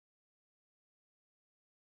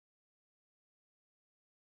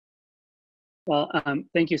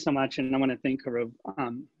Thank you so much. And I want to thank Haruv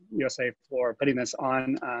USA for putting this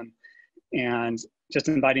on and just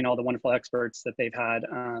inviting all the wonderful experts that they've had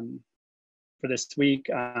for this week.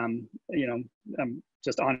 I'm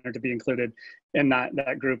just honored to be included in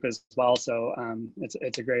that group as well. So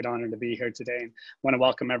it's a great honor to be here today. And want to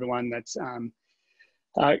welcome everyone that's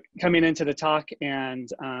coming into the talk. And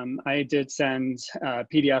I did send a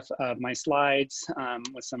PDF of my slides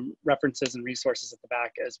with some references and resources at the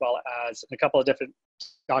back, as well as a couple of different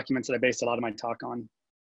documents that I based a lot of my talk on.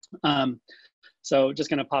 So just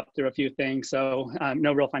gonna pop through a few things. So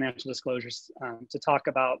no real financial disclosures to talk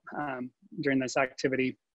about during this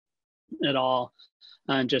activity at all.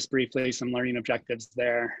 Just briefly, some learning objectives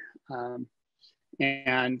there. I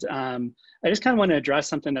just kind of want to address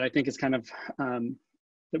something that I think is kind of,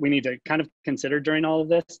 that we need to kind of consider during all of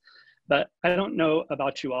this. But I don't know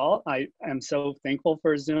about you all. I am so thankful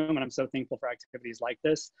for Zoom, and I'm so thankful for activities like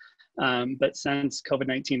this. But since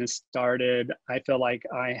COVID-19 has started, I feel like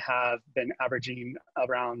I have been averaging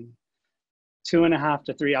around 2.5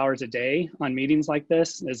 to 3 hours a day on meetings like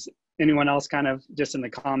this. Is anyone else kind of just in the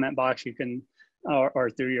comment box, you can, or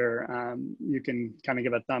through your, you can kind of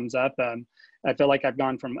give a thumbs up. I feel like I've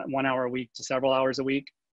gone from 1 hour a week to several hours a week.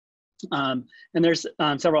 And there's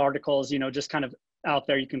several articles, just kind of out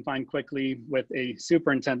there you can find quickly with a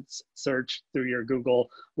super intense search through your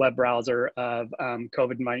Google web browser of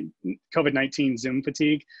COVID-19 Zoom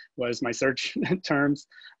fatigue was my search terms.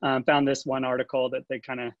 Found this one article that they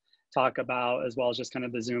kind of talk about, as well as just kind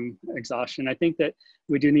of the Zoom exhaustion. I think that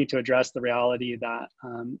we do need to address the reality that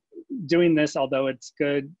doing this, although it's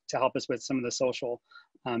good to help us with some of the social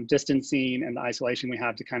distancing and the isolation we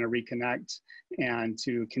have to kind of reconnect and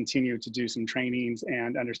to continue to do some trainings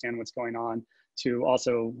and understand what's going on, to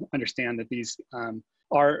also understand that these can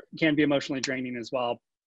be emotionally draining as well.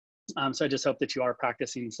 So I just hope that you are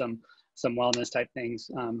practicing some wellness type things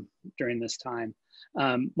during this time.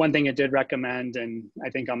 One thing I did recommend, and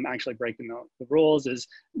I think I'm actually breaking the rules, is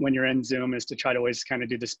when you're in Zoom is to try to always kind of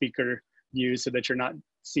do the speaker view so that you're not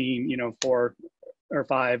seeing, 4 or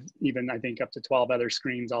 5, even I think up to 12 other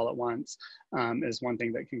screens all at once is one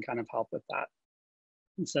thing that can kind of help with that.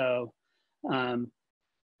 And so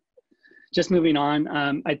just moving on,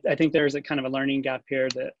 I think there's a kind of a learning gap here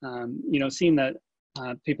that, seeing that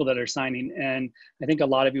people that are signing in, I think a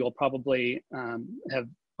lot of you will probably have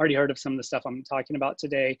already heard of some of the stuff I'm talking about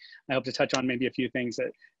today. I hope to touch on maybe a few things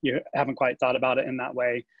that you haven't quite thought about it in that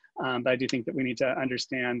way. But I do think that we need to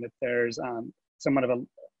understand that there's somewhat of a,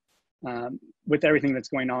 with everything that's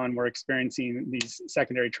going on, we're experiencing these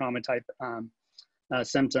secondary trauma type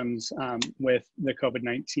symptoms with the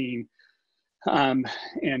COVID-19, and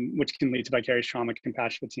which can lead to vicarious trauma,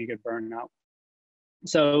 compassion fatigue, and burnout.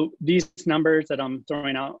 So these numbers that I'm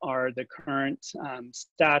throwing out are the current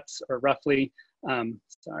stats, or roughly,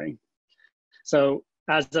 So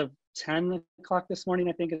as of 10 o'clock this morning,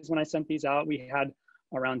 I think is when I sent these out, we had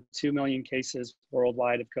around 2 million cases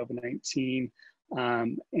worldwide of COVID-19.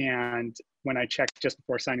 And when I checked just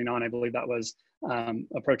before signing on, I believe that was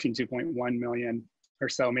approaching 2.1 million or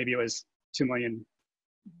so. Maybe it was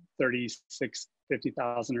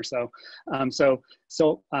 2,036,050,000 or so.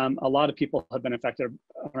 So a lot of people have been affected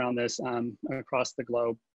around this across the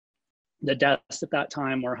globe. The deaths at that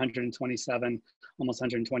time were 127, almost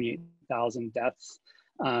 128,000 deaths,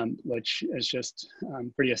 which is just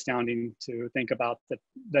pretty astounding to think about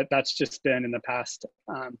that's just been in the past,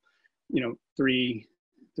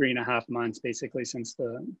 3.5 months, basically, since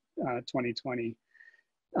the 2020.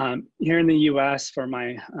 Here in the US, for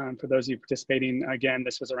those of you participating, again,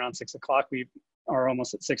 this was around 6 o'clock. We are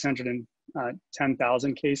almost at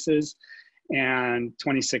 610,000 cases and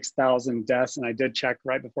 26,000 deaths. And I did check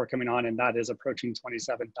right before coming on, and that is approaching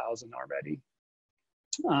 27,000 already.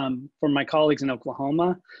 For my colleagues in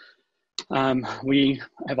Oklahoma, we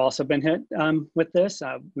have also been hit with this.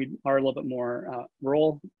 We are a little bit more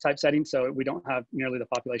rural type setting, so we don't have nearly the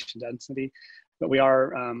population density, but we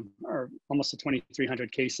are almost at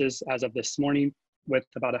 2,300 cases as of this morning, with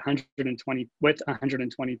about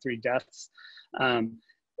 123 deaths.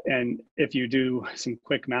 And if you do some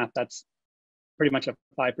quick math, that's pretty much a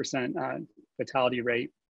 5% fatality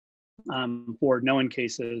rate for known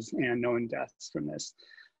cases and known deaths from this.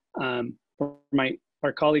 For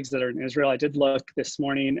our colleagues that are in Israel, I did look this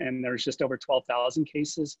morning, and there's just over 12,000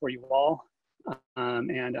 cases for you all,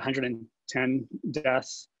 and 110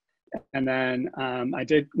 deaths. And then I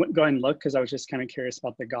did go ahead and look because I was just kind of curious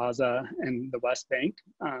about the Gaza and the West Bank.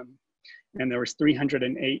 And there was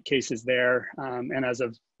 308 cases there. And as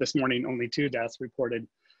of this morning, only 2 deaths reported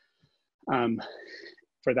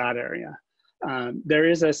for that area. There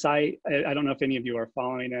is a site, I don't know if any of you are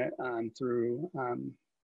following it, through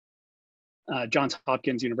Johns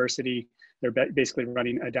Hopkins University. They're basically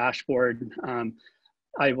running a dashboard.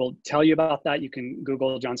 I will tell you about that. You can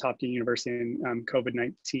Google Johns Hopkins University and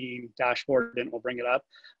COVID-19 dashboard and it will bring it up.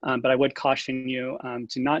 But I would caution you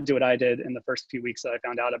to not do what I did in the first few weeks that I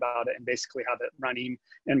found out about it and basically have it running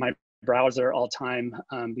in my browser all time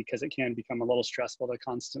because it can become a little stressful to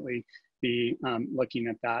constantly be looking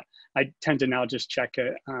at that. I tend to now just check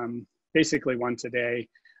it basically once a day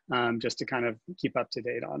just to kind of keep up to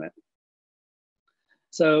date on it.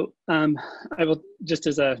 So I will, just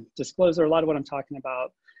as a disclosure, a lot of what I'm talking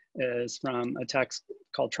about is from a text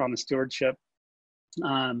called Trauma Stewardship.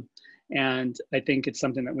 And I think it's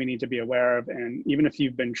something that we need to be aware of. And even if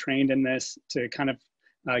you've been trained in this, to kind of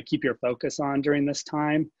keep your focus on during this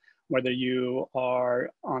time, whether you are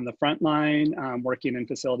on the front line, working in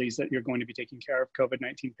facilities that you're going to be taking care of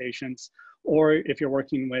COVID-19 patients, or if you're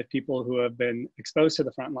working with people who have been exposed to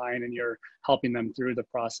the front line and you're helping them through the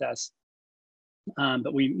process.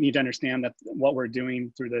 But we need to understand that what we're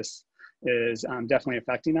doing through this is definitely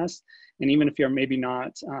affecting us. And even if you're maybe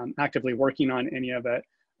not actively working on any of it,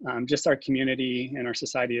 just our community and our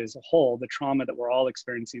society as a whole, the trauma that we're all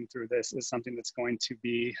experiencing through this is something that's going to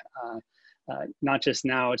be not just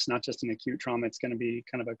now, it's not just an acute trauma, it's going to be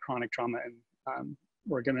kind of a chronic trauma. And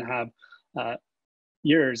we're going to have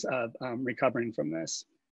years of recovering from this.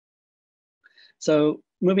 So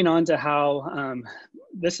moving on to how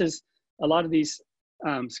this is, a lot of these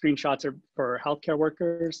screenshots are for healthcare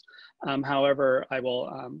workers. However, I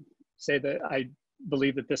will say that I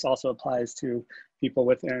believe that this also applies to people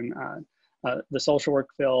within the social work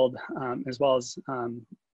field, as well as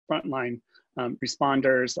frontline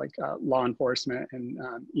responders like law enforcement and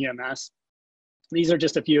EMS. These are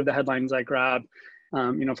just a few of the headlines I grabbed,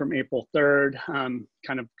 from April 3rd,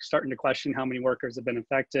 kind of starting to question how many workers have been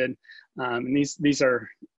affected. And these are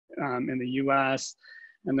in the US.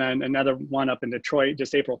 And then another one up in Detroit,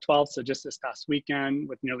 just April 12th, so just this past weekend,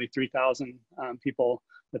 with nearly 3,000 people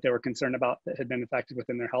that they were concerned about that had been affected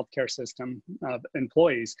within their healthcare system of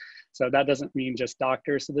employees. So that doesn't mean just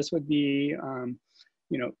doctors. So this would be,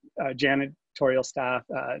 janitorial staff,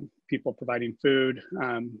 people providing food,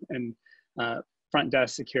 and front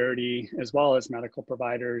desk security, as well as medical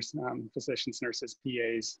providers, physicians, nurses,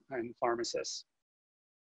 PAs, and pharmacists.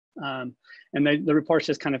 And the reports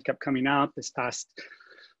just kind of kept coming out. This past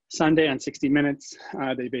Sunday on 60 Minutes,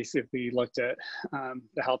 they basically looked at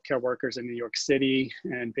the healthcare workers in New York City,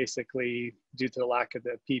 and basically due to the lack of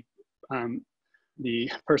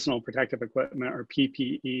the personal protective equipment, or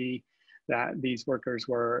PPE, that these workers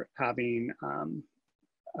were having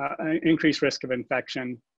an increased risk of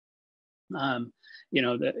infection.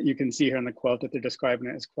 That you can see here in the quote that they're describing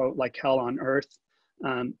it as, quote, like hell on earth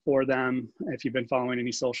for them. If you've been following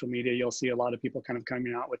any social media, you'll see a lot of people kind of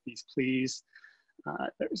coming out with these pleas.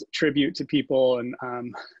 There's a tribute to people, and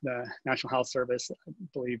the National Health Service, I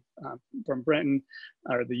believe, from Britain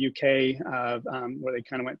or the UK, where they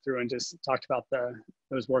kind of went through and just talked about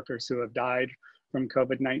those workers who have died from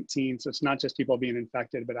COVID-19. So it's not just people being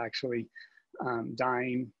infected, but actually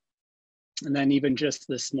dying. And then even just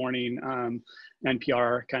this morning,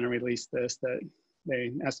 NPR kind of released this, that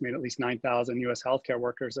they estimate at least 9,000 US healthcare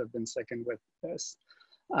workers have been sickened with this.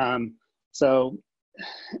 So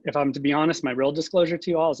if I'm to be honest, my real disclosure to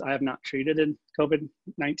you all is I have not treated a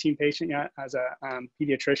COVID-19 patient yet as a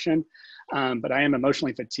pediatrician, but I am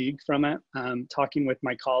emotionally fatigued from it. Talking with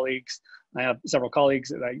my colleagues, I have several colleagues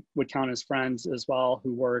that I would count as friends as well,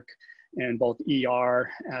 who work in both ER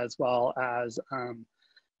as well as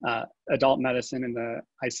adult medicine in the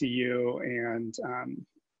ICU and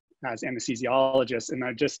as anesthesiologists. And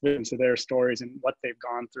I've just listened to their stories and what they've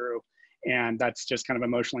gone through. And that's just kind of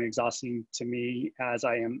emotionally exhausting to me, as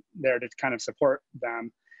I am there to kind of support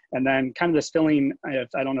them. And then kind of this feeling, I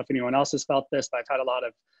don't know if anyone else has felt this, but I've had a lot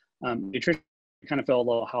of nutrition kind of feel a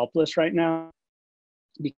little helpless right now,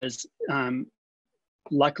 because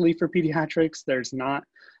luckily for pediatrics, there's not,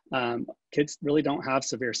 kids really don't have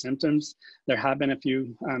severe symptoms. There have been a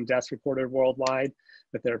few deaths reported worldwide,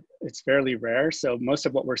 but it's fairly rare. So most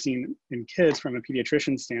of what we're seeing in kids from a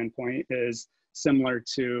pediatrician standpoint is similar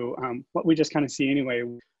to what we just kind of see anyway.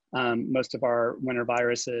 Most of our winter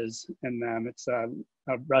viruses in them, it's a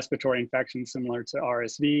respiratory infection similar to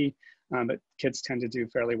RSV, but kids tend to do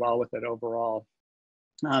fairly well with it overall.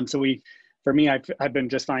 For me, I've been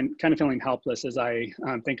just kind of feeling helpless as I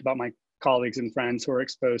think about my colleagues and friends who are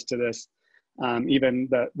exposed to this. Even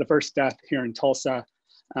the first death here in Tulsa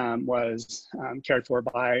was cared for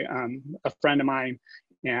by a friend of mine,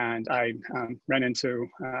 and I ran into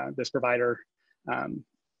this provider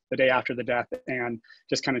the day after the death, and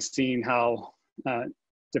just kind of seeing how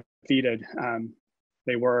defeated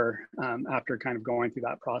they were after kind of going through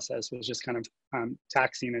that process was just kind of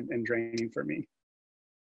taxing and draining for me.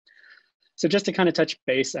 So just to kind of touch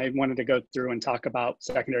base, I wanted to go through and talk about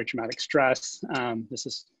secondary traumatic stress. This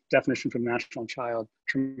is definition from the National Child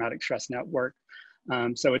Traumatic Stress Network.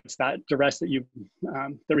 So it's that duress that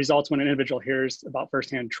that results when an individual hears about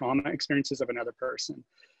firsthand trauma experiences of another person.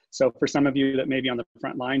 So for some of you that may be on the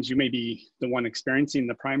front lines, you may be the one experiencing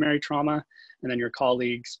the primary trauma, and then your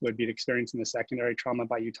colleagues would be experiencing the secondary trauma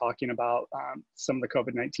by you talking about some of the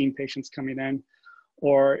COVID-19 patients coming in,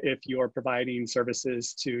 or if you're providing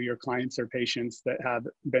services to your clients or patients that have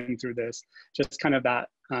been through this, just kind of that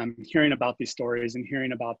hearing about these stories and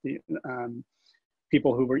hearing about the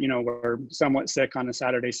people who were somewhat sick on a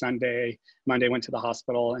Saturday, Sunday, Monday went to the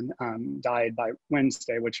hospital and died by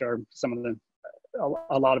Wednesday, which are some of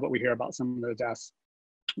a lot of what we hear about some of the deaths,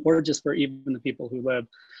 or just for even the people who live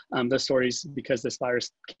those stories, because this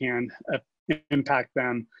virus can impact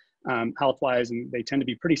them health-wise, and they tend to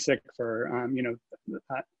be pretty sick for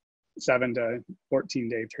 7 to 14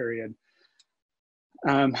 day period.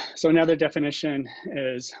 So another definition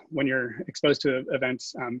is when you're exposed to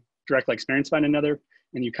events directly experienced by another,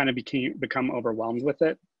 and you kind of become overwhelmed with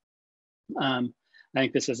it. I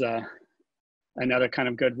think this is another kind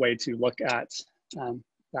of good way to look at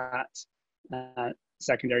that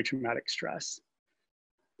secondary traumatic stress.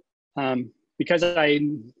 Because I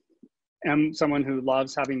am someone who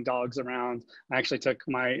loves having dogs around, I actually took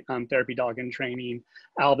my therapy dog in training,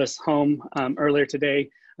 Albus, home earlier today.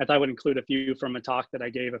 I thought I would include a few from a talk that I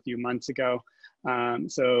gave a few months ago.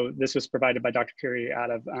 So this was provided by Dr. Curie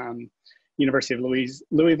out of University of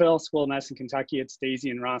Louisville School of Medicine, Kentucky. It's Daisy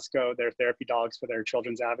and Roscoe. They're therapy dogs for their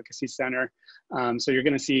Children's Advocacy Center. So you're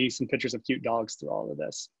going to see some pictures of cute dogs through all of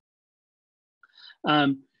this.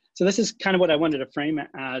 So this is kind of what I wanted to frame it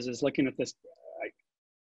as, is looking at this.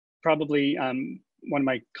 Probably one of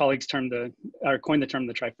my colleagues coined the term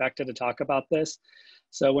the trifecta to talk about this.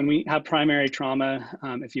 So when we have primary trauma,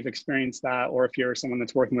 if you've experienced that, or if you're someone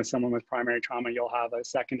that's working with someone with primary trauma, you'll have a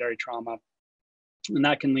secondary trauma, and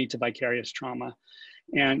that can lead to vicarious trauma.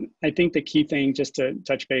 And I think the key thing, just to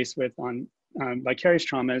touch base with on vicarious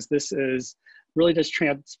trauma, is this is really just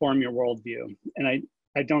transform your worldview. And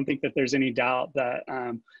I don't think that there's any doubt that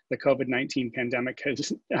the COVID-19 pandemic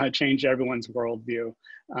has changed everyone's worldview.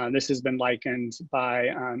 This has been likened by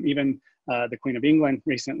even the Queen of England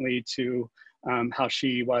recently to how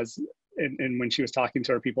she was, and when she was talking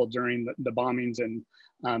to her people during the bombings in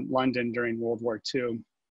London during World War II.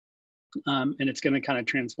 And it's going to kind of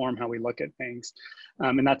transform how we look at things.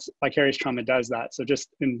 And that's vicarious trauma does that. So just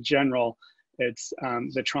in general, it's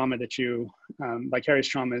the trauma that vicarious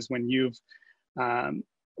trauma is when you've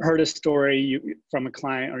heard a story from a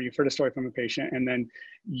client, or you've heard a story from a patient, and then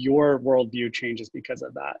your worldview changes because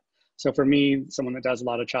of that. So for me, someone that does a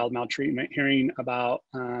lot of child maltreatment, hearing about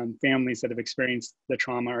families that have experienced the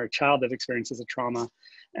trauma, or a child that experiences a trauma,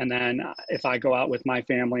 and then if I go out with my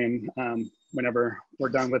family and whenever we're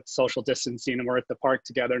done with social distancing and we're at the park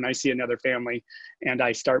together and I see another family and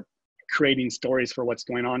I start creating stories for what's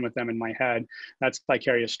going on with them in my head, that's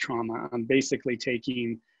vicarious trauma. I'm basically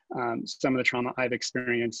taking some of the trauma I've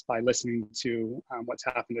experienced by listening to what's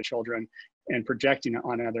happened to children and projecting it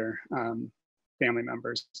on other family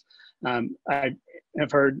members. I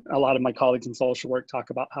have heard a lot of my colleagues in social work talk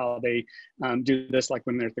about how they do this, like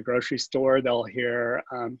when they're at the grocery store, they'll hear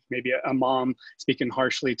maybe a mom speaking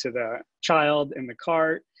harshly to the child in the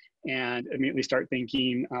cart and immediately start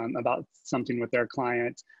thinking about something with their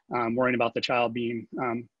client, worrying about the child being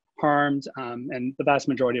harmed, and the vast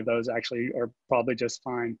majority of those actually are probably just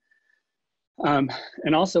fine.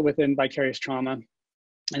 And also within vicarious trauma,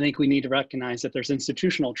 I think we need to recognize that there's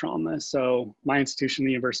institutional trauma. So my institution,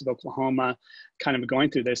 the University of Oklahoma, kind of going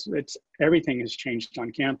through this, everything has changed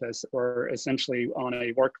on campus, or essentially on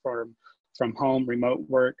a work from home, remote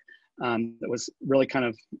work. That was really kind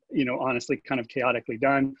of, honestly kind of chaotically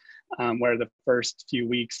done, where the first few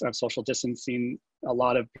weeks of social distancing, a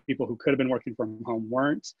lot of people who could have been working from home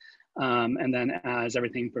weren't. And then as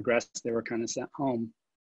everything progressed, they were kind of sent home.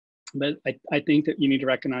 But I think that you need to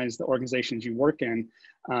recognize the organizations you work in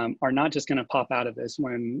are not just going to pop out of this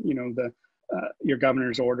when, your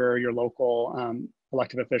governor's order, your local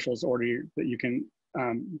elected officials order that you can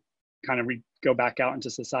kind of go back out into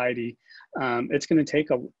society. It's going to take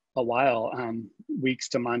a while, weeks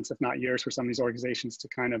to months, if not years, for some of these organizations to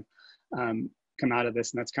kind of come out of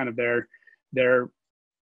this. And that's kind of their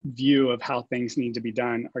view of how things need to be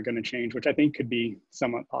done are going to change, which I think could be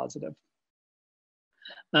somewhat positive.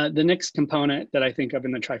 The next component that I think of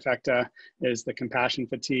in the trifecta is the compassion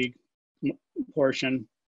fatigue portion.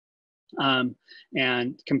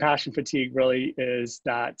 And compassion fatigue really is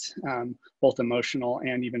that both emotional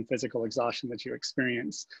and even physical exhaustion that you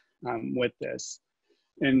experience with this.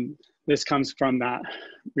 And this comes from that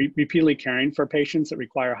repeatedly caring for patients that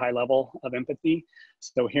require a high level of empathy.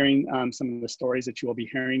 So hearing some of the stories that you will be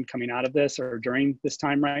hearing coming out of this or during this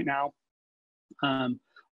time right now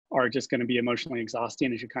are just going to be emotionally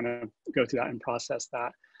exhausting as you kind of go through that and process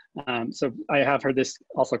that. So I have heard this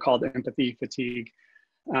also called empathy fatigue.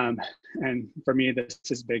 And for me, this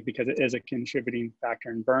is big because it is a contributing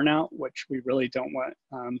factor in burnout, which we really don't want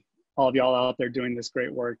all of y'all out there doing this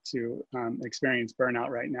great work to experience burnout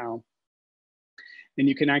right now. And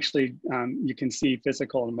you can actually, you can see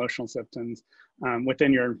physical and emotional symptoms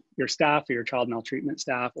within your staff or your child maltreatment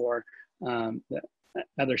staff or the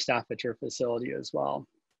other staff at your facility as well.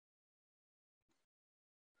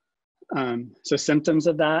 So symptoms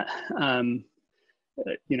of that,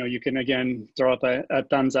 you know, you can again throw up a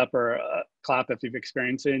thumbs up or a clap if you've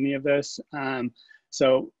experienced any of this.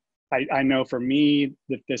 So I know for me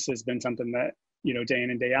that this has been something that, you know, day in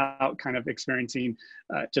and day out, kind of experiencing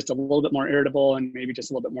just a little bit more irritable and maybe just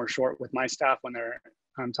a little bit more short with my staff when they're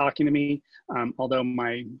talking to me. Although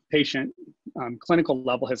my patient clinical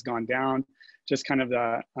level has gone down, just kind of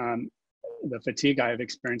the fatigue I have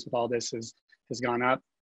experienced with all this has gone up.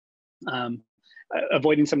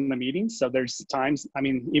 Avoiding some of the meetings. So there's times, I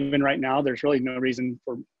mean, even right now, there's really no reason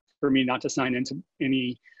for me not to sign into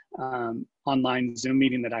any online Zoom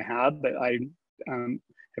meeting that I have, but I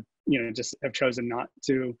have, you know, just have chosen not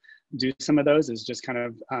to do some of those. Is just kind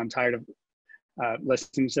of tired of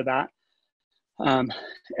listening to that.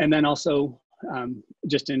 And then also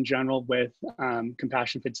just in general with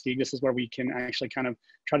compassion fatigue, this is where we can actually kind of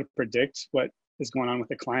try to predict what is going on with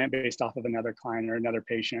a client based off of another client or another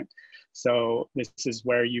patient. So this is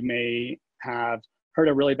where you may have heard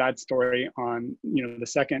a really bad story on, you know, the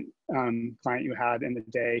second client you had in the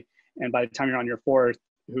day, and by the time you're on your fourth,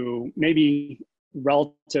 who maybe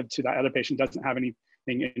relative to that other patient doesn't have anything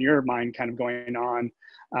in your mind kind of going on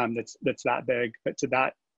that's that big, but to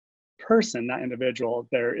that person, that individual,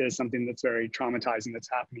 there is something that's very traumatizing that's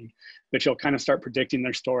happening. But you'll kind of start predicting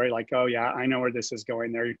their story, like, oh yeah, I know where this is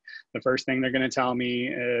going. The first thing they're going to tell me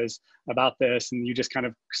is about this, and you just kind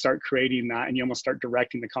of start creating that, and you almost start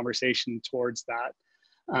directing the conversation towards that.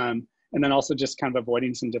 And then also just kind of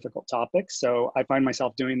avoiding some difficult topics. So I find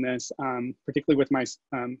myself doing this, particularly with my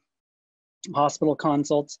hospital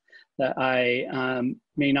consults, that I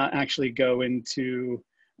may not actually go into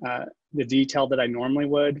the detail that I normally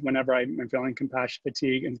would whenever I'm feeling compassion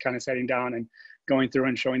fatigue, and kind of sitting down and going through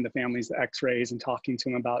and showing the families the x-rays and talking to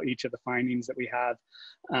them about each of the findings that we have,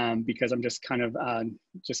 because I'm just kind of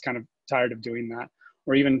tired of doing that.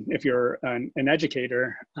 Or even if you're an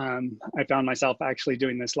educator, I found myself actually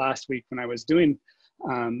doing this last week when I was doing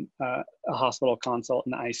a hospital consult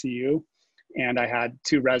in the ICU, and I had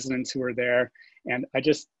 2 residents who were there, and I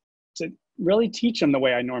just, to really teach them the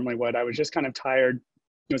way I normally would, I was just kind of tired.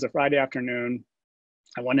 It was a Friday afternoon.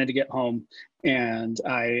 I wanted to get home, and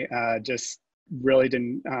I just really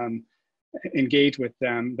didn't engage with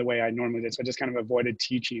them the way I normally did. So I just kind of avoided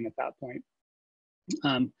teaching at that point.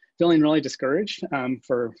 Feeling really discouraged.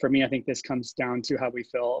 For me, I think this comes down to how we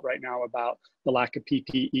feel right now about the lack of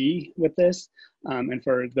PPE with this. And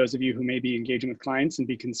for those of you who may be engaging with clients and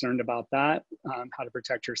be concerned about that, how to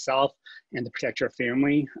protect yourself and to protect your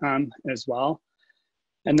family as well.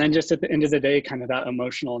 And then just at the end of the day, kind of that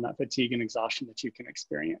emotional and that fatigue and exhaustion that you can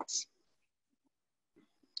experience.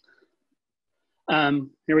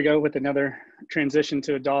 Here we go with another transition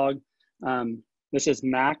to a dog. This is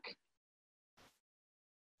Mac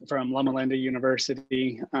from Loma Linda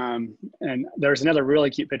University. And there's another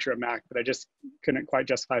really cute picture of Mac, but I just couldn't quite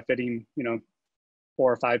justify fitting, you know,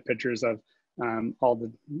 4 or 5 pictures of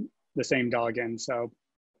all the same dog in. So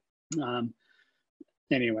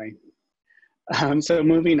anyway. So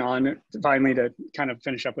moving on finally to kind of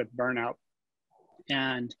finish up with burnout.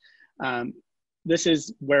 And this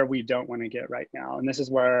is where we don't want to get right now. And this is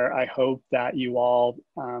where I hope that you all,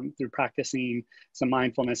 through practicing some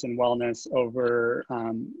mindfulness and wellness over,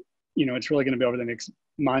 you know, it's really going to be over the next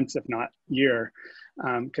months, if not year,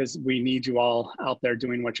 because we need you all out there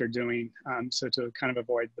doing what you're doing. So to kind of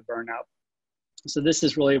avoid the burnout. So this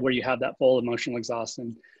is really where you have that full emotional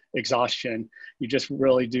exhaustion. You just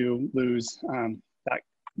really do lose that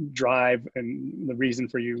drive and the reason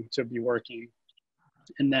for you to be working.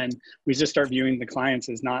 And then we just start viewing the clients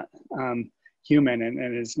as not human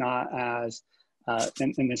and is not as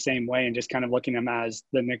in the same way, and just kind of looking at them as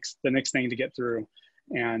the next thing to get through.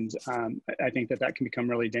 And I think that that can become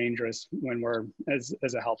really dangerous when we're as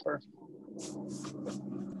a helper.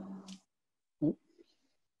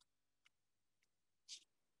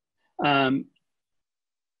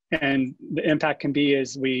 And the impact can be,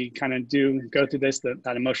 as we kind of do go through this,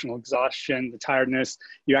 that emotional exhaustion, the tiredness,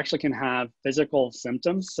 you actually can have physical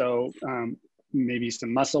symptoms. So maybe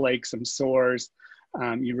some muscle aches, some sores.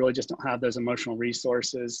 You really just don't have those emotional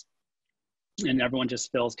resources, and everyone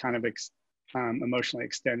just feels kind of emotionally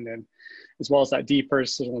extended, as well as that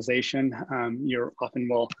depersonalization. You often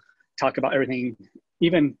will talk about everything,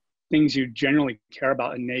 even things you generally care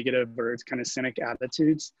about in negative or it's kind of cynic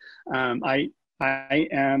attitudes. I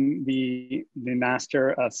am the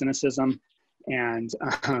master of cynicism and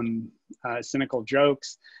cynical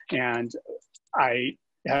jokes. And I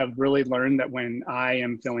have really learned that when I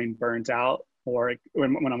am feeling burnt out, or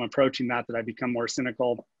when I'm approaching that I become more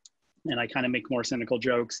cynical, and I kind of make more cynical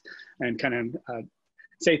jokes and kind of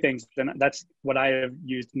say things. Then that's what I have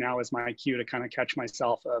used now as my cue to kind of catch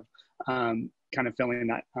myself of kind of feeling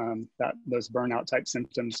that those burnout type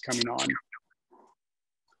symptoms coming on.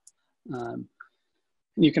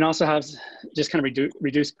 You can also have just kind of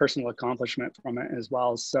reduce personal accomplishment from it as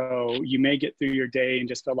well. So you may get through your day and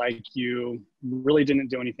just feel like you really didn't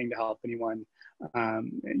do anything to help anyone.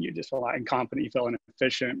 And you just feel incompetent, you feel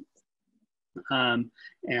inefficient.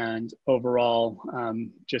 And overall,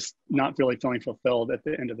 just not really feeling fulfilled at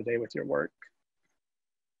the end of the day with your work.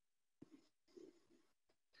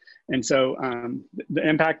 And so the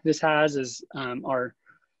impact this has is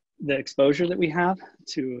the exposure that we have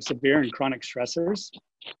to severe and chronic stressors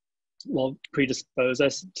will predispose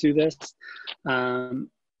us to this.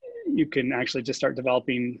 You can actually just start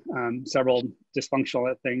developing several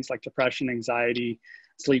dysfunctional things like depression, anxiety,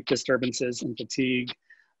 sleep disturbances, and fatigue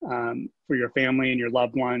for your family and your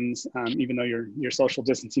loved ones. Even though you're social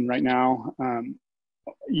distancing right now,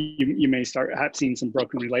 you may start seeing some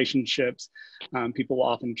broken relationships. People will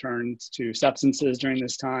often turn to substances during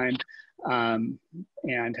this time,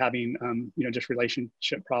 and having just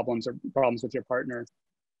relationship problems or problems with your partner.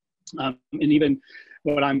 And even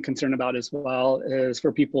what I'm concerned about as well is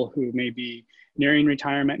for people who may be nearing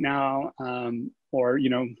retirement now, or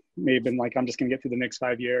may have been like, I'm just going to get through the next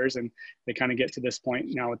 5 years, and they kind of get to this point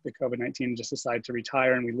now with the COVID-19 and just decide to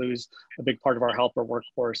retire, and we lose a big part of our helper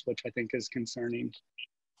workforce, which I think is concerning.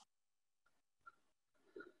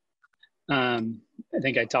 I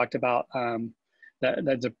think I talked about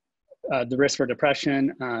the risk for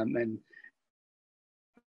depression and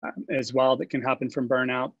as well that can happen from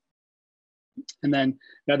burnout. And then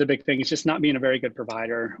the other big thing is just not being a very good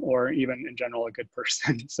provider, or even in general a good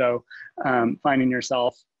person. So finding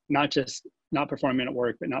yourself not performing at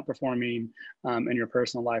work, but not performing in your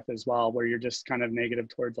personal life as well, where you're just kind of negative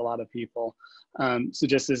towards a lot of people. So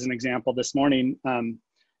just as an example, this morning,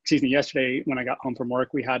 yesterday when I got home from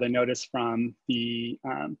work, we had a notice from a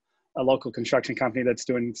local construction company that's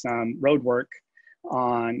doing some road work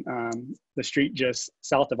on the street just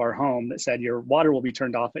south of our home that said your water will be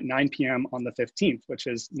turned off at 9 p.m. on the 15th, which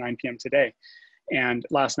is 9 p.m. today. And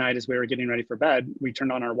last night, as we were getting ready for bed, we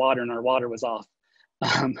turned on our water, and our water was off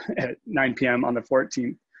at 9 p.m. on the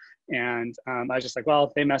 14th. And I was just like,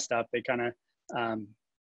 well, they messed up. They kind of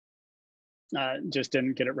just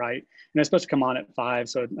didn't get it right. And it's supposed to come on at 5,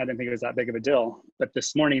 so I didn't think it was that big of a deal. But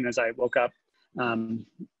this morning, as I woke up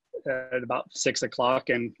at about 6 o'clock,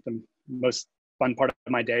 and the most fun part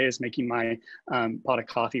of my day is making my pot of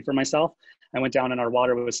coffee for myself, I went down and our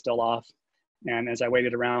water was still off. And as I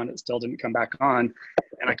waited around, it still didn't come back on.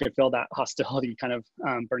 And I could feel that hostility kind of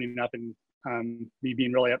burning up, and me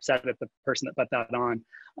being really upset at the person that put that on.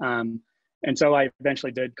 And so I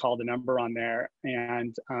eventually did call the number on there,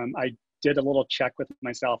 and I did a little check with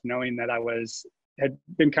myself, knowing that I had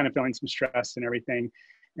been kind of feeling some stress and everything.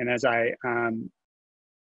 And as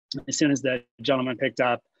soon as the gentleman picked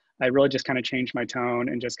up, I really just kind of changed my tone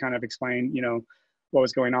and just kind of explained, what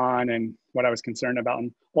was going on and what I was concerned about,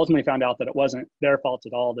 and ultimately found out that it wasn't their fault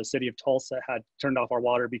at all. The city of Tulsa had turned off our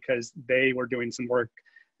water because they were doing some work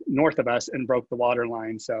north of us and broke the water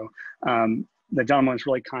line. So the gentleman was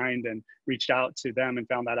really kind and reached out to them and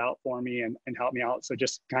found that out for me and helped me out. So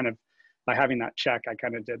just kind of by having that check, I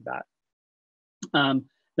kind of did that.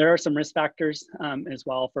 There are some risk factors as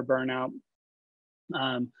well for burnout.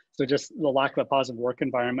 So just the lack of a positive work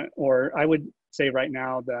environment, or I would say right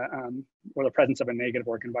now or the presence of a negative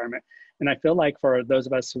work environment. And I feel like for those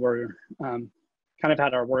of us who are kind of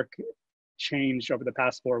had our work changed over the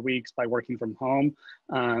past 4 weeks by working from home,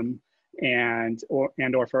 or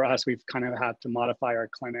for us, we've kind of had to modify our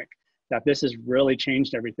clinic, that this has really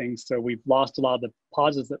changed everything. So we've lost a lot of the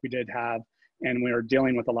pauses that we did have, And we're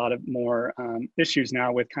dealing with a lot of more issues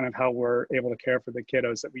now with kind of how we're able to care for the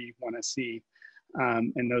kiddos that we want to see.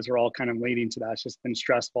 And those are all kind of leading to that. It's just been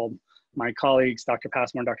stressful. My colleagues, Dr.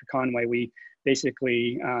 Passmore and Dr. Conway, we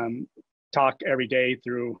basically talk every day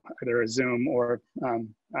through either a Zoom or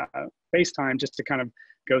FaceTime just to kind of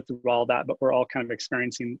go through all that, but we're all kind of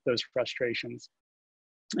experiencing those frustrations.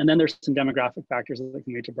 And then there's some demographic factors that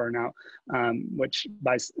can lead to burnout, which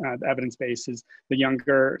by the evidence base is the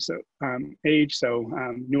younger age,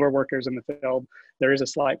 newer workers in the field. There is a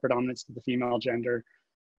slight predominance to the female gender.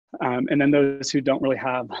 And then those who don't really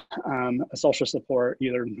have a social support,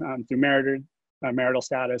 either through marital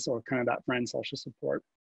status or kind of that friend social support.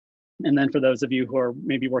 And then for those of you who are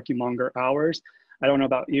maybe working longer hours, I don't know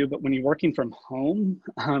about you, but when you're working from home,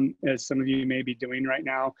 as some of you may be doing right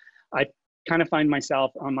now, I kind of find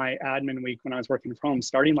myself on my admin week when I was working from home,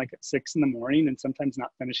 starting like at 6 in the morning and sometimes not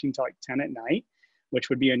finishing till like 10 at night, which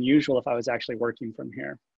would be unusual if I was actually working from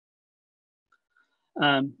here.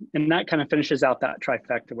 And that kind of finishes out that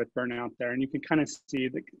trifecta with burnout there. And you can kind of see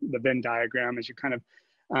the Venn diagram as you kind of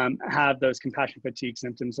have those compassion fatigue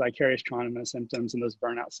symptoms, vicarious trauma symptoms, and those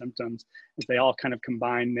burnout symptoms, as they all kind of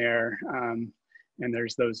combine there. And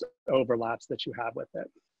there's those overlaps that you have with it.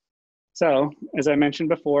 So, as I mentioned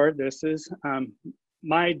before, this is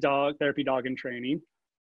my therapy dog in training.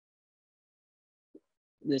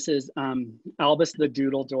 This is Albus the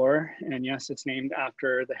Doodle Door, and yes, it's named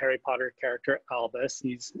after the Harry Potter character Albus.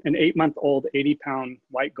 He's an 8-month-old, 80-pound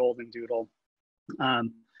white golden doodle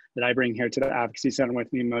that I bring here to the Advocacy Center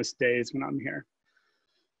with me most days when I'm here.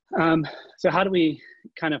 So how do we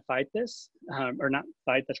kind of fight this? Or not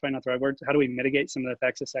fight, that's probably not the right word. How do we mitigate some of the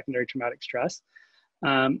effects of secondary traumatic stress?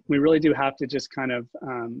 We really do have to just kind of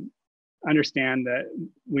understand that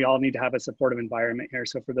we all need to have a supportive environment here.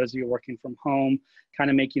 So for those of you working from home, kind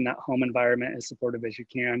of making that home environment as supportive as you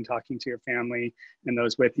can, talking to your family and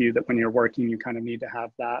those with you, that when you're working, you kind of need to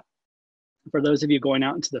have that. For those of you going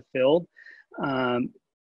out into the field,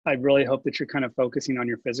 I really hope that you're kind of focusing on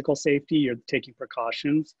your physical safety, you're taking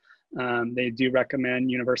precautions. They do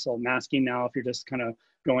recommend universal masking now if you're just kind of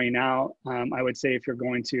going out. I would say if you're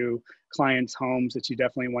going to clients' homes, that you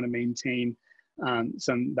definitely want to maintain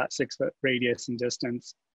that 6-foot radius and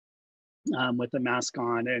distance with the mask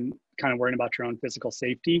on, and kind of worrying about your own physical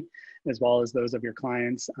safety as well as those of your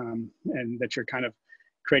clients, and that you're kind of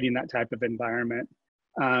creating that type of environment.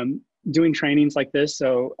 Doing trainings like this,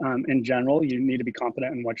 so in general, you need to be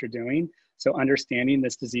confident in what you're doing. So understanding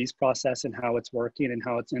this disease process and how it's working and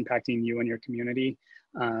how it's impacting you and your community.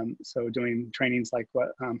 So doing trainings like what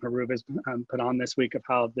Haruv has put on this week of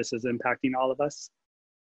how this is impacting all of us.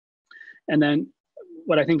 And then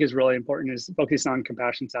what I think is really important is focusing on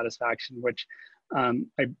compassion satisfaction, which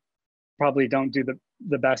I probably don't do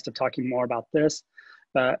the best of talking more about this,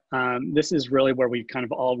 but this is really where we kind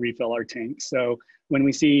of all refill our tanks. So when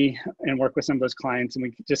we see and work with some of those clients, and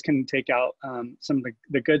we just can take out some of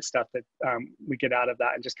the good stuff that we get out of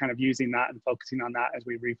that, and just kind of using that and focusing on that as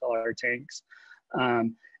we refill our tanks.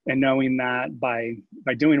 And knowing that by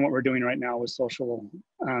doing what we're doing right now with social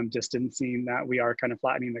distancing, that we are kind of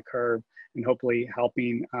flattening the curve and hopefully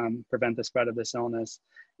helping prevent the spread of this illness,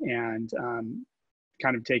 and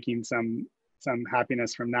kind of taking some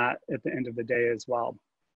happiness from that at the end of the day as well.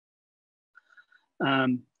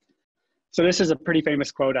 So this is a pretty famous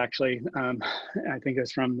quote, actually. I think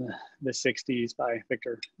it's from the 60s by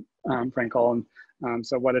Viktor Frankl.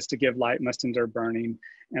 So what is to give light must endure burning.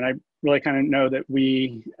 And I really kind of know that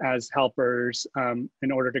we as helpers,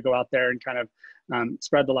 in order to go out there and kind of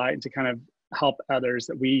spread the light and to kind of help others,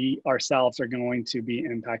 that we ourselves are going to be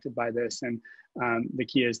impacted by this. And the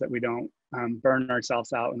key is that we don't burn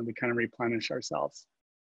ourselves out, and that we kind of replenish ourselves.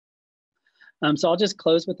 So I'll just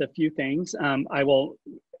close with a few things. I will,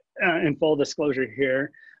 in full disclosure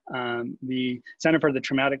here, the Center for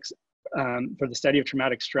the Study of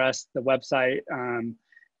Traumatic Stress, the website,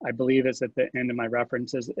 I believe is at the end of my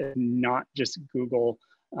references, not just Google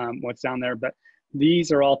what's down there, but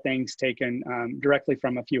these are all things taken directly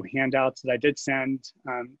from a few handouts that I did send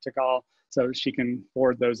to Gal, so she can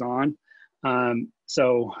forward those on.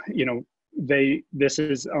 So, you know, this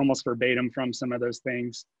is almost verbatim from some of those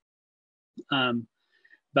things.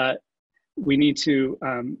 But we need to,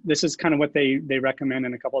 this is kind of what they recommend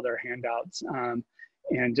in a couple of their handouts.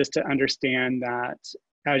 And just to understand that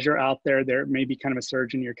as you're out there, there may be kind of a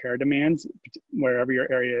surge in your care demands, wherever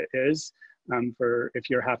your area is, for if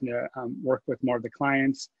you're having to work with more of the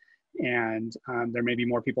clients, and there may be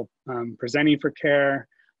more people presenting for care,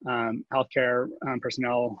 healthcare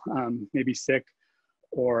personnel may be sick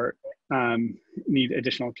or need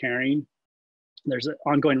additional caring. There's an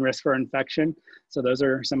ongoing risk for infection. So those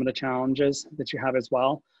are some of the challenges that you have as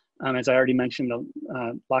well. As I already mentioned,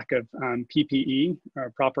 the lack of PPE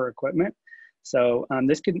or proper equipment. So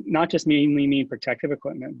this could not just mainly mean protective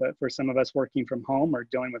equipment, but for some of us working from home or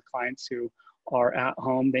dealing with clients who are at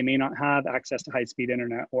home, they may not have access to high-speed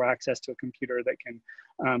internet or access to a computer that can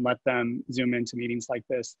let them Zoom into meetings like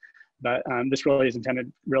this. But this really is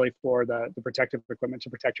intended really for the protective equipment to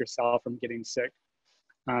protect yourself from getting sick.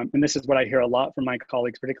 And this is what I hear a lot from my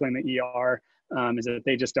colleagues, particularly in the ER, is that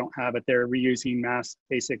they just don't have it. They're reusing masks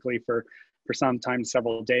basically for sometimes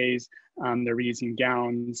several days. They're reusing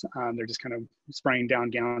gowns. They're just kind of spraying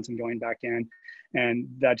down gowns and going back in. And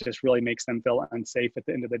that just really makes them feel unsafe at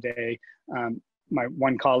the end of the day. My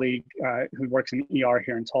one colleague who works in ER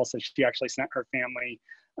here in Tulsa, she actually sent her family,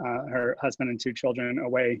 her husband and 2 children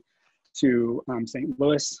away to St.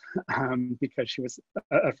 Louis because she was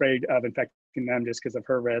afraid of infecting them just because of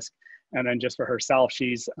her risk. And then just for herself,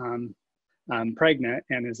 she's pregnant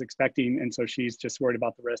and is expecting, and so she's just worried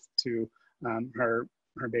about the risk to her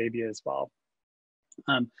baby as well.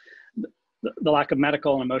 The lack of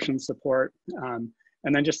medical and emotional support, and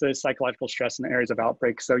then just the psychological stress in the areas of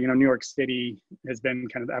outbreak. So, you know, New York City has been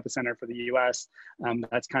kind of the epicenter for the US.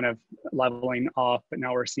 That's kind of leveling off, but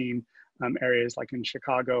now we're seeing areas like in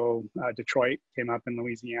Chicago, Detroit came up, in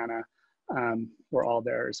Louisiana, we're all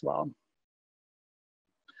there as well.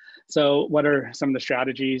 So what are some of the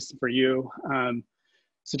strategies for you?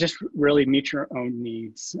 So just really meet your own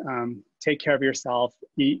needs. Take care of yourself,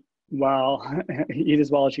 eat well, eat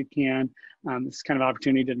as well as you can. This is kind of an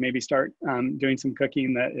opportunity to maybe start doing some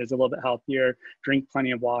cooking that is a little bit healthier, drink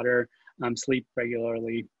plenty of water, sleep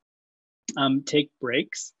regularly, take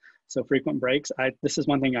breaks. So frequent breaks. This is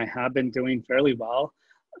one thing I have been doing fairly well.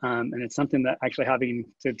 And it's something that actually having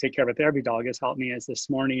to take care of a therapy dog has helped me. As this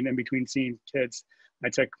morning, in between seeing kids, I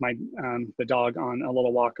took the dog on a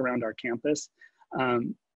little walk around our campus.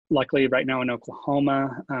 Luckily, right now in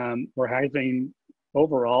Oklahoma, we're having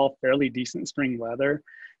overall fairly decent spring weather,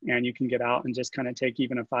 and you can get out and just kind of take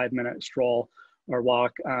even a 5-minute stroll or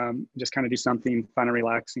walk, just kind of do something fun and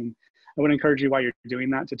relaxing. I would encourage you while you're doing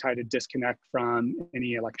that to try to disconnect from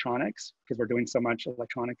any electronics, because we're doing so much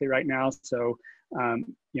electronically right now. So,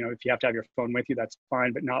 you know, if you have to have your phone with you, that's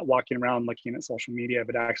fine, but not walking around looking at social media,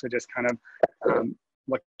 but actually just kind of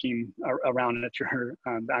looking around at your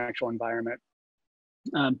the actual environment.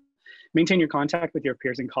 Maintain your contact with your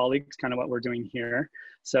peers and colleagues, kind of what we're doing here.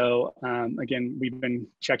 So again, we've been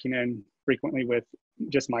checking in frequently with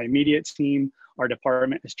just my immediate team. Our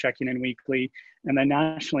department is checking in weekly. And then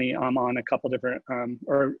nationally, I'm on a couple different,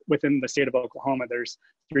 or within the state of Oklahoma, there's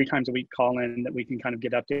 3 times a week call-in that we can kind of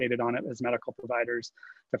get updated on it as medical providers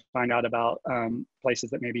to find out about places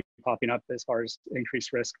that may be popping up as far as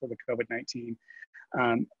increased risk for the COVID-19.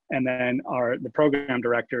 And then the program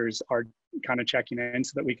directors are kind of checking in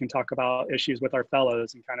so that we can talk about issues with our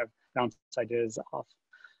fellows and kind of bounce ideas off.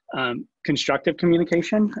 Constructive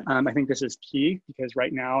communication. I think this is key, because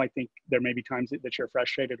right now I think there may be times that you're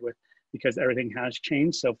frustrated with because everything has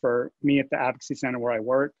changed. So for me at the Advocacy Center where I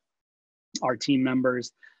work, our team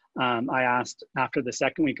members, I asked after the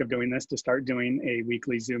 2nd week of doing this to start doing a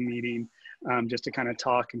weekly Zoom meeting just to kind of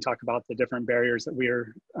talk about the different barriers that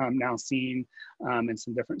we're now seeing and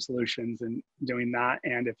some different solutions and doing that.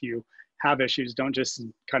 And if you have issues, don't just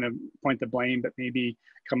kind of point the blame, but maybe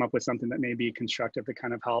come up with something that may be constructive to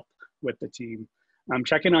kind of help with the team.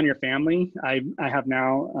 Check in on your family. I have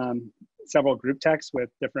now several group texts with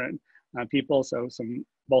different people. So some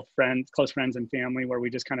both friends, close friends and family, where we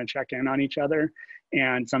just kind of check in on each other.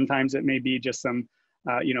 And sometimes it may be just some,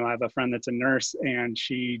 you know, I have a friend that's a nurse, and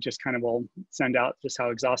she just kind of will send out just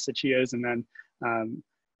how exhausted she is. And then,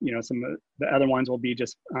 you know, some of the other ones will be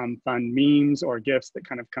just fun memes or gifts that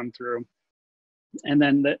kind of come through. And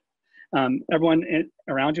then everyone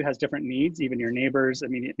around you has different needs, even your neighbors,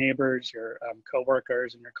 immediate neighbors, your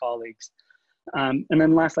coworkers, and your colleagues. And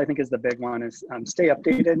then last, I think, is the big one is stay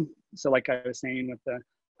updated. So like I was saying with the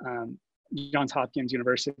Johns Hopkins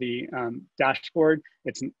University dashboard,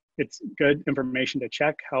 it's good information to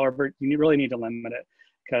check. However, you really need to limit it,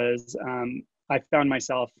 because I found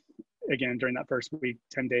myself, again, during that first week,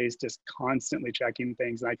 10 days, just constantly checking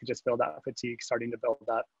things, and I could just feel that fatigue starting to build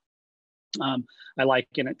up. I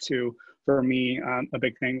liken it to, for me, a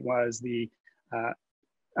big thing was the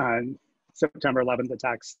September 11th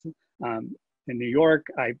attacks in New York.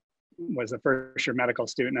 I was a first-year medical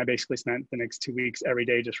student. I basically spent the next 2 weeks every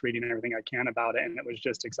day just reading everything I can about it, and it was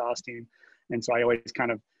just exhausting. And so I always kind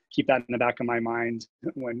of keep that in the back of my mind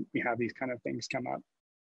when we have these kind of things come up.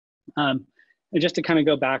 And just to kind of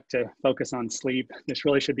go back to focus on sleep, this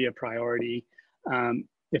really should be a priority.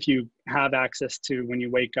 if you have access to, when you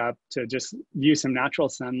wake up, to just use some natural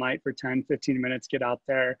sunlight for 10, 15 minutes, get out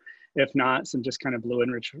there. If not, some just kind of blue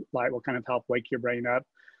enriched light will kind of help wake your brain up.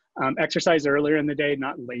 Exercise earlier in the day,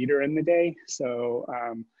 not later in the day. So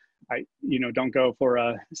don't go for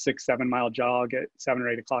a 6-7 mile jog at 7 or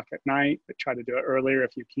 8 o'clock at night, but try to do it earlier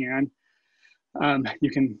if you can. You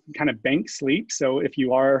can kind of bank sleep. So if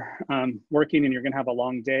you are working and you're going to have a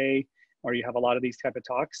long day, or you have a lot of these type of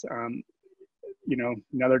talks,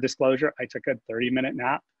 another disclosure, I took a 30-minute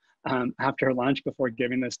nap after lunch before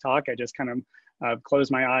giving this talk. I just kind of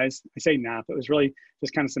closed my eyes. I say nap, it was really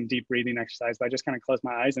just kind of some deep breathing exercise, but I just kind of closed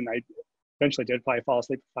my eyes, and I eventually did probably fall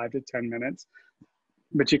asleep for 5 to 10 minutes.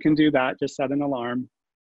 But you can do that, just set an alarm.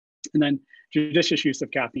 And then judicious use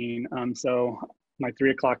of caffeine. So my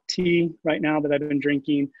 3 o'clock tea right now that I've been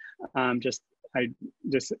drinking, I just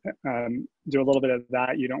do a little bit of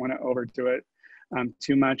that. You don't want to overdo it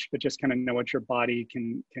too much, but just kind of know what your body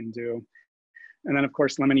can do. And then of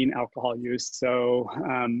course, limiting alcohol use. So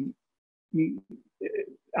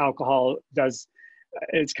alcohol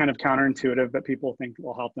it's kind of counterintuitive, but people think it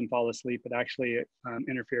will help them fall asleep, but actually it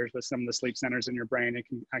interferes with some of the sleep centers in your brain. It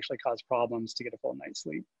can actually cause problems to get a full night's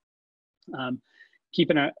sleep.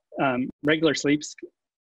 Keeping a regular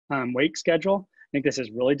wake schedule. I think this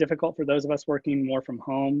is really difficult for those of us working more from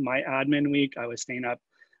home. My admin week, I was staying up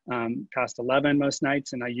past 11 most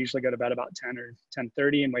nights, and I usually go to bed about 10 or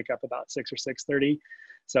 10:30 and wake up about 6 or 6:30.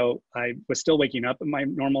 So I was still waking up at my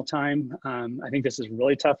normal time. I think this is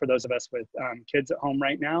really tough for those of us with kids at home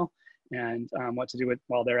right now, and what to do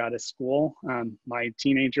while they're out of school. My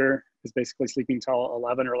teenager is basically sleeping till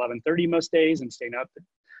 11 or 11:30 most days and staying up.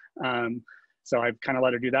 So I've kind of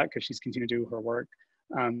let her do that because she's continuing to do her work.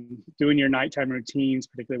 Doing your nighttime routines,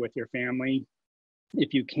 particularly with your family,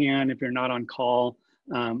 if you can, if you're not on call.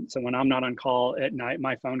 So when I'm not on call at night,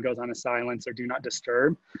 my phone goes on a silence or do not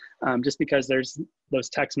disturb, just because there's those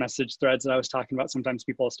text message threads that I was talking about. Sometimes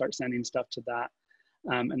people start sending stuff to that,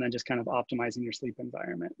 and then just kind of optimizing your sleep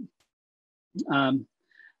environment.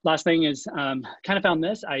 Last thing is, kind of found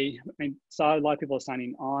this. I saw a lot of people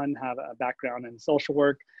signing on have a background in social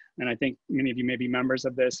work. And I think many of you may be members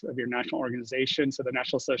of your national organization. So the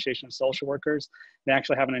National Association of Social Workers, they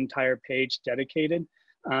actually have an entire page dedicated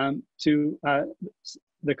to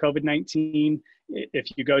the COVID-19. If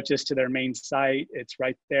you go just to their main site, it's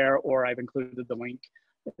right there, or I've included the link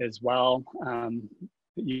as well.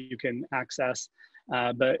 You can access,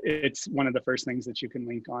 but it's one of the first things that you can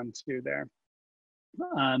link on to there.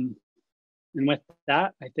 And with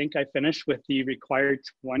that, I think I finished with the required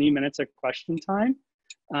 20 minutes of question time.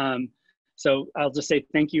 So I'll just say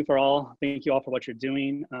thank you all for what you're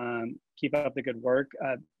doing. Keep up the good work.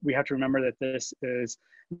 We have to remember that this is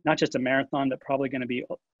not just a marathon, but probably going to be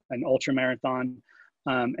an ultra marathon,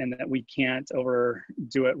 and that we can't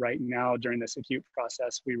overdo it right now during this acute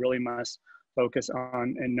process. We really must focus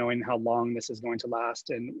on and knowing how long this is going to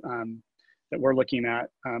last, and that we're looking at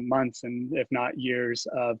months and if not years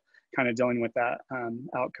of kind of dealing with that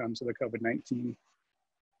outcomes of the COVID-19.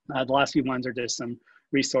 The last few ones are just some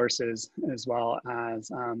resources as well as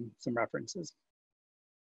some references.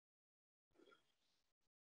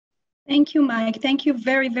 Thank you, Mike. Thank you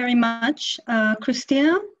very, very much.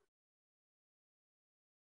 Christina?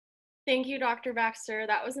 Thank you, Dr. Baxter.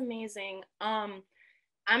 That was amazing.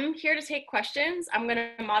 I'm here to take questions. I'm going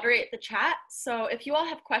to moderate the chat. So if you all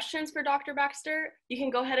have questions for Dr. Baxter, you can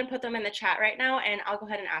go ahead and put them in the chat right now, and I'll go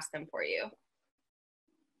ahead and ask them for you.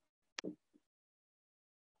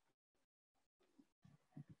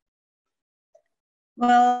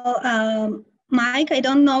 Well, Mike, I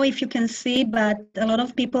don't know if you can see, but a lot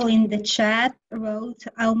of people in the chat wrote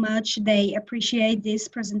how much they appreciate this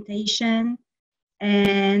presentation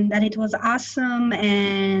and that it was awesome.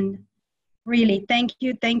 And really, thank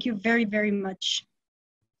you very, very much.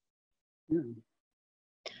 Yeah.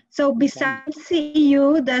 So besides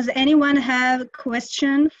CEU, does anyone have a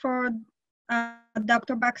question for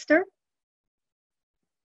Dr. Baxter?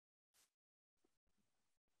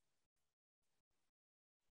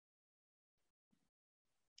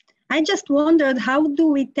 I just wondered, how do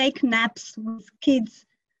we take naps with kids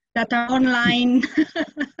that are online?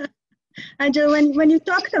 When you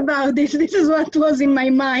talked about this is what was in my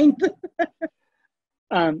mind.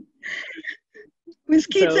 With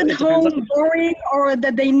kids at home, boring, or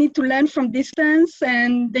that they need to learn from distance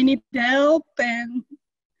and they need help. And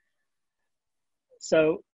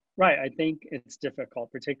so, right, I think it's difficult,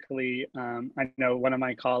 particularly, I know one of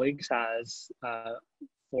my colleagues has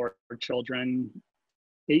 4 children,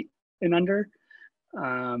 8 and under.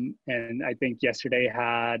 And I think yesterday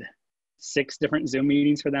had 6 different Zoom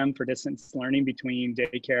meetings for them for distance learning between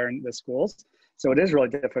daycare and the schools. So it is really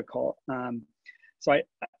difficult. So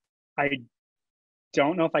I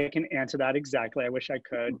don't know if I can answer that exactly. I wish I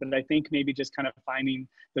could, but I think maybe just kind of finding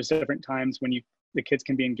those different times when the kids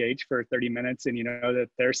can be engaged for 30 minutes and you know that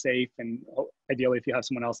they're safe, and ideally if you have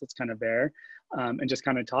someone else that's kind of there, and just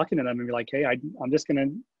kind of talking to them and be like, hey,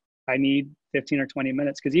 I need 15 or 20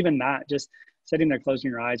 minutes. Because even that, just sitting there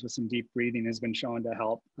closing your eyes with some deep breathing has been shown to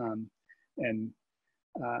help, and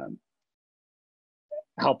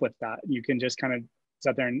help with that. You can just kind of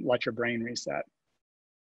sit there and let your brain reset.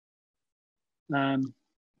 I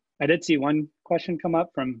did see one question come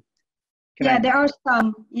up from, there are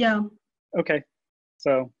some, Okay,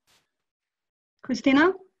 so.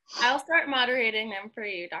 Christina? I'll start moderating them for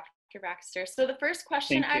you, Dr. Baxter. So the first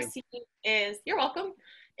question I see is, you're welcome,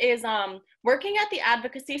 is working at the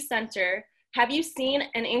Advocacy Center, have you seen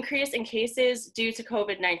an increase in cases due to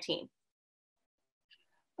COVID-19?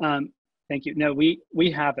 Thank you. No,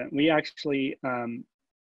 we haven't. We actually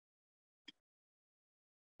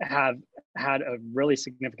have had a really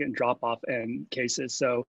significant drop off in cases.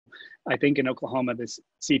 So I think in Oklahoma, the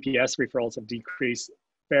CPS referrals have decreased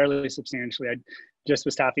fairly substantially. I just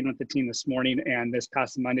was staffing with the team this morning, and this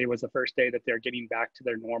past Monday was the first day that they're getting back to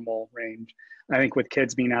their normal range. I think with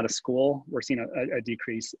kids being out of school, we're seeing a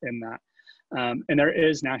decrease in that. And there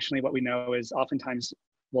is nationally, what we know is oftentimes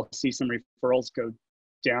we'll see some referrals go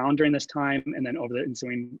down during this time, and then over the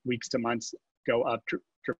ensuing weeks to months go up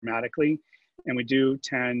dramatically. And we do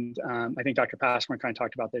tend, I think Dr. Passmore kind of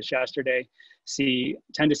talked about this yesterday,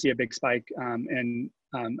 tend to see a big spike in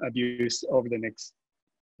abuse over the next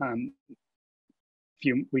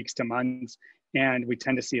few weeks to months. And we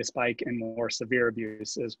tend to see a spike in more severe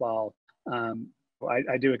abuse as well.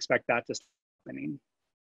 I do expect that to start happening.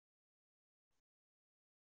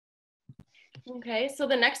 Okay, so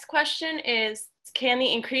the next question is, can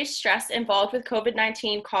the increased stress involved with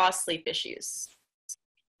COVID-19 cause sleep issues?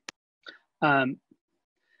 Thank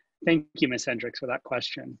you, Ms. Hendricks, for that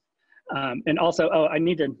question. And also, I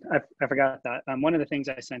forgot that. One of the things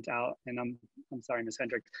I sent out, and I'm sorry, Ms.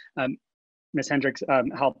 Hendricks, Ms. Hendricks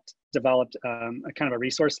helped develop a kind of a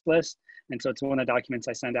resource list. And so it's one of the documents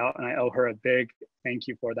I send out, and I owe her a big thank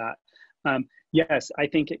you for that. Yes, I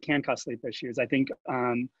think it can cause sleep issues. I think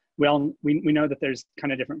we know that there's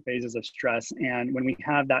kind of different phases of stress. And when we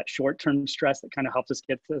have that short-term stress that kind of helps us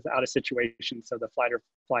get us out of situations, so the fight or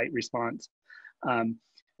flight response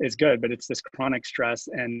is good, but it's this chronic stress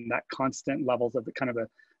and that constant levels of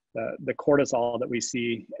the cortisol that we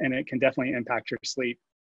see, and it can definitely impact your sleep.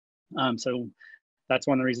 So that's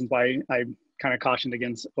one of the reasons why I kind of cautioned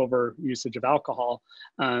against over usage of alcohol,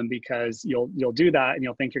 because you'll do that and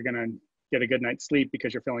you'll think you're going to get a good night's sleep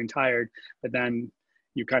because you're feeling tired, but then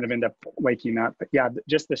you kind of end up waking up. But yeah,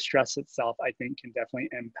 just the stress itself, I think, can definitely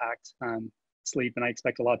impact sleep. And I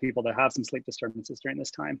expect a lot of people to have some sleep disturbances during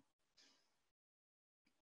this time.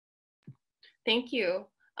 Thank you.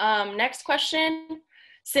 Next question.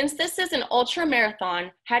 Since this is an ultra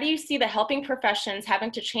marathon, how do you see the helping professions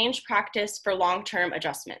having to change practice for long-term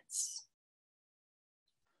adjustments?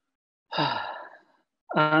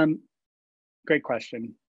 Great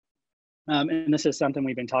question. And this is something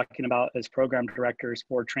we've been talking about as program directors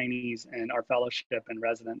for trainees in our fellowship and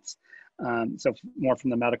residents. So more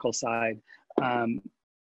from the medical side.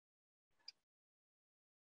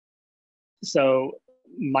 So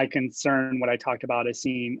my concern, what I talked about, is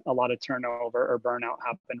seeing a lot of turnover or burnout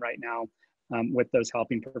happen right now with those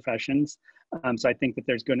helping professions. So I think that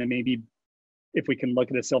there's going to maybe, if we can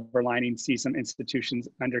look at a silver lining, see some institutions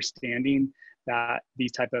understanding that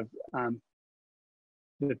these type of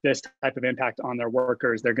this type of impact on their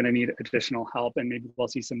workers, they're going to need additional help, and maybe we'll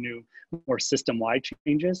see some new, more system-wide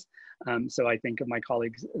changes. So I think of my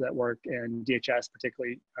colleagues that work in DHS,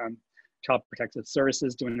 particularly Child Protective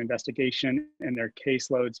Services, doing an investigation, and their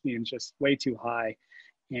caseloads being just way too high.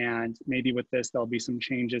 And maybe with this, there'll be some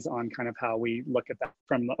changes on kind of how we look at that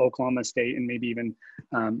from the Oklahoma state, and maybe even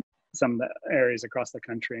some of the areas across the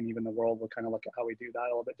country and even the world will kind of look at how we do that a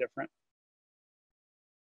little bit different.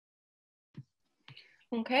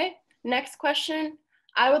 Okay, next question.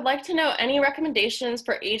 I would like to know any recommendations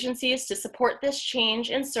for agencies to support this change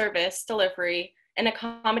in service delivery and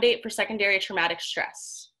accommodate for secondary traumatic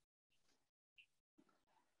stress.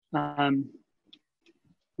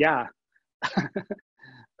 Yeah,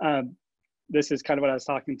 this is kind of what I was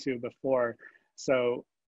talking to before. So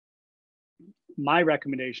my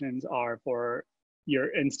recommendations are for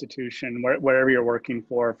your institution, wherever you're working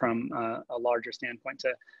for, from a larger standpoint,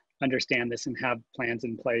 to understand this and have plans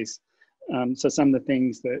in place. So some of the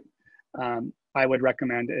things that I would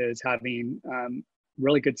recommend is having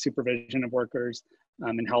really good supervision of workers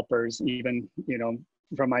and helpers, even, you know,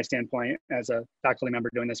 from my standpoint as a faculty member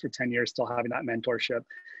doing this for 10 years, still having that mentorship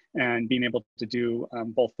and being able to do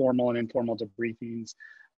both formal and informal debriefings.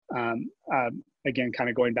 Again, kind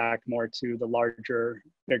of going back more to the larger,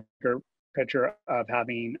 bigger picture of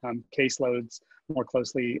having caseloads more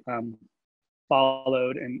closely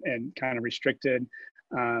followed and kind of restricted,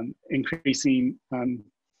 increasing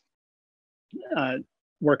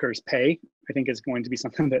workers' pay, I think is going to be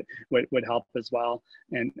something that would help as well,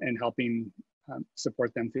 and helping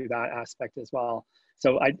support them through that aspect as well.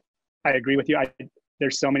 So I agree with you.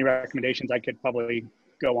 There's so many recommendations. I could probably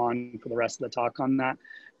go on for the rest of the talk on that,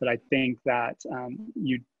 but I think that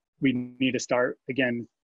we need to start again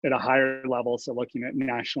at a higher level. So looking at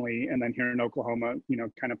nationally, and then here in Oklahoma, you know,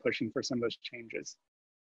 kind of pushing for some of those changes.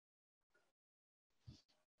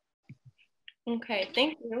 Okay,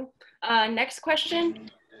 thank you. Next question.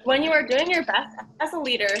 When you are doing your best as a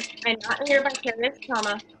leader and not in your vicarious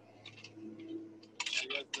trauma,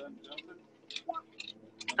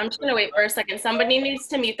 I'm just gonna wait for a second. Somebody needs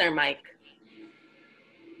to mute their mic.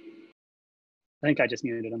 I think I just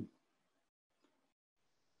muted him.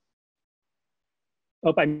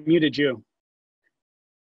 Oh, I muted you.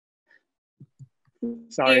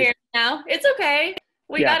 Sorry. You hear me now? It's okay.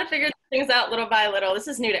 We Yeah. got to figure things out little by little. This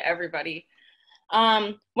is new to everybody.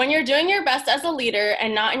 When you're doing your best as a leader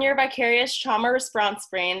and not in your vicarious trauma response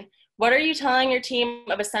brain, what are you telling your team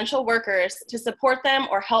of essential workers to support them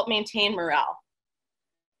or help maintain morale?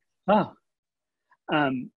 Oh,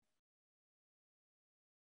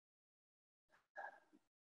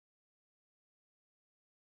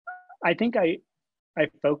 I think I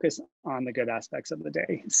focus on the good aspects of the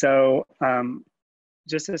day. So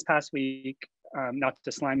just this past week, not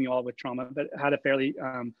to slime you all with trauma, but had a fairly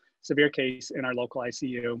severe case in our local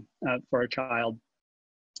ICU for a child.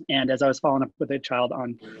 And as I was following up with a child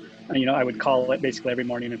on, you know, I would call it basically every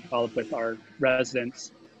morning and follow up with our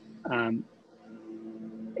residents. And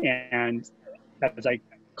as I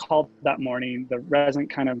called that morning, the resident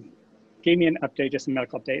kind of gave me an update, just a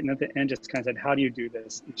medical update, and at the end just kind of said, how do you do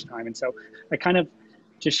this each time? And so I kind of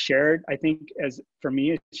just shared, I think as for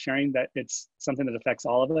me, it's sharing that it's something that affects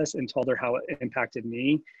all of us, and told her how it impacted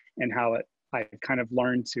me and how I kind of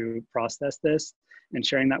learned to process this, and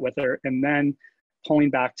sharing that with her. And then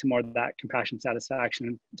pulling back to more of that compassion, satisfaction,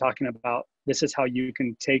 and talking about this is how you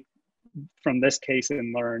can take from this case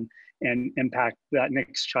and learn and impact that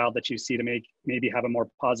next child that you see to maybe have a more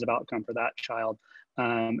positive outcome for that child,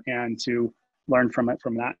 and to learn from it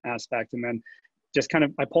from that aspect. And then just kind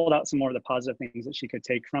of, I pulled out some more of the positive things that she could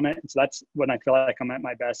take from it. And so that's when I feel like I'm at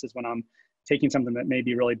my best, is when I'm taking something that may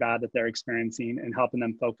be really bad that they're experiencing and helping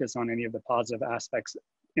them focus on any of the positive aspects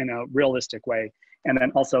in a realistic way. And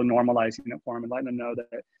then also normalizing it for them and letting them know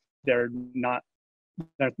that they're not,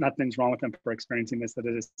 that nothing's wrong with them for experiencing this, that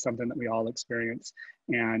it is something that we all experience,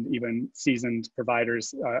 and even seasoned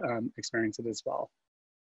providers experience it as well.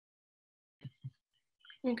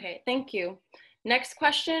 Okay, thank you. Next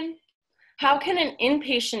question. How can an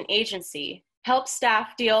inpatient agency help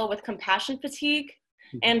staff deal with compassion fatigue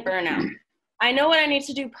and burnout? I know what I need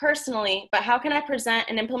to do personally, but how can I present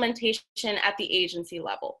an implementation at the agency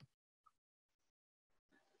level?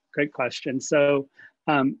 Great question. So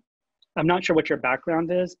I'm not sure what your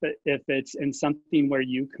background is, but if it's in something where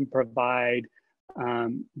you can provide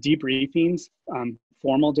debriefings,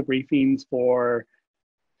 formal debriefings for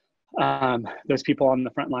those people on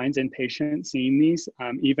the front lines, inpatient, seeing these,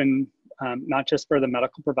 even not just for the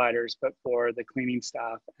medical providers, but for the cleaning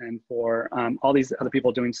staff and for all these other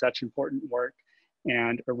people doing such important work,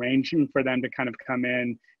 and arranging for them to kind of come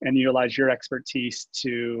in and utilize your expertise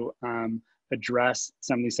to address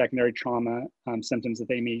some of these secondary trauma symptoms that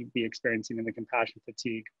they may be experiencing in the compassion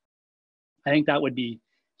fatigue. I think that would be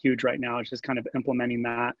huge right now. It's just kind of implementing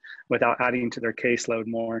that without adding to their caseload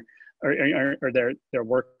more, or their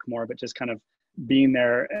work more, but just kind of being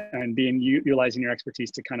there and utilizing your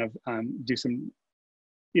expertise to kind of do some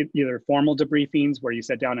either formal debriefings where you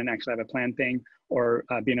sit down and actually have a planned thing, or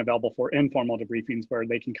being available for informal debriefings where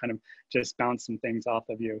they can kind of just bounce some things off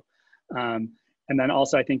of you. And then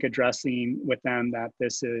also, I think addressing with them that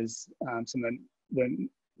this is something,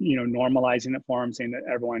 normalizing it for them, saying that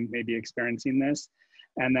everyone may be experiencing this.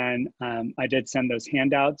 And then I did send those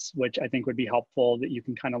handouts, which I think would be helpful, that you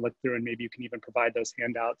can kind of look through, and maybe you can even provide those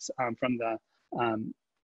handouts from the,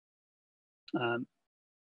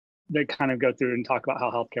 they kind of go through and talk about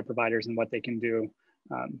how healthcare providers and what they can do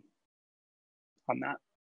on that.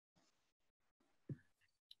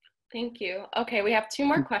 Thank you. Okay, we have two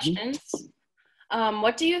more questions.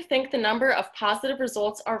 What do you think the number of positive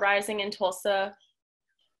results are rising in Tulsa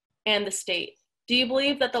and the state? Do you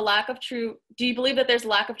believe that there's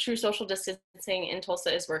lack of true social distancing in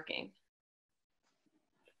Tulsa is working?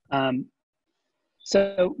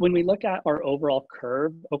 So when we look at our overall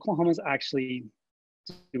curve, Oklahoma's actually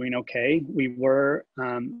doing okay. We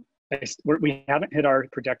haven't hit our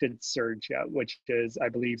projected surge yet, which is, I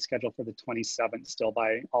believe, scheduled for the 27th still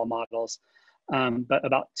by all models. But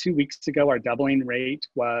about 2 weeks ago, our doubling rate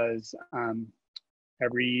was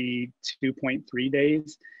every 2.3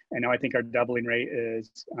 days. And now I think our doubling rate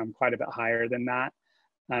is quite a bit higher than that,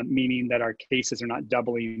 meaning that our cases are not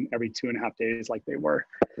doubling every 2.5 days like they were.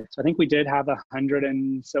 So I think we did have 100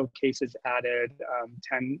 and so cases added,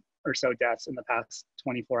 10 or so deaths in the past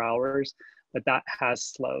 24 hours, but that has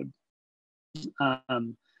slowed.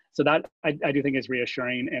 So that I do think is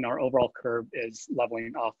reassuring, and our overall curve is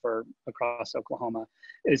leveling off across Oklahoma.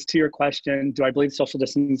 As to your question, do I believe social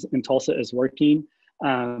distance in Tulsa is working?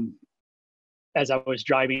 As I was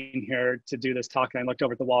driving here to do this talk, and I looked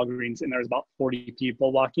over at the Walgreens, and there was about 40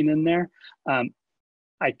 people walking in there.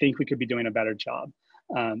 I think we could be doing a better job.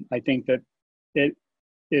 I think that it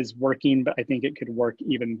is working, but I think it could work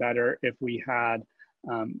even better if we had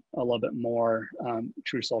a little bit more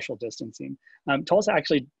true social distancing. Tulsa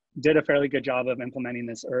actually did a fairly good job of implementing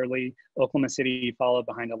this early. Oklahoma City followed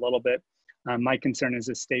behind a little bit. My concern is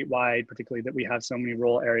statewide, particularly that we have so many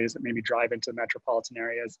rural areas that maybe drive into metropolitan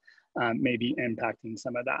areas, maybe impacting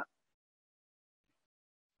some of that.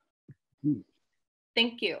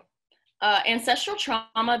 Thank you. Ancestral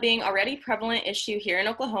trauma being already prevalent issue here in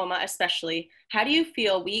Oklahoma especially, how do you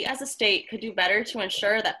feel we as a state could do better to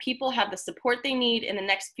ensure that people have the support they need in the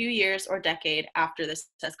next few years or decade after this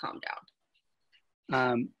has calmed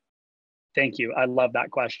down? Thank you. I love that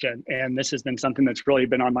question. And this has been something that's really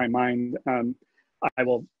been on my mind. I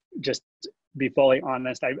will just be fully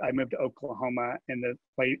honest. I moved to Oklahoma in the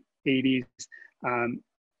late 80s.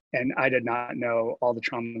 And I did not know all the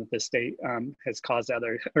trauma that the state has caused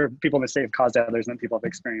others, or people in the state have caused others and people have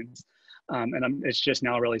experienced. It's just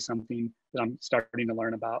now really something that I'm starting to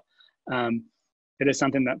learn about. It is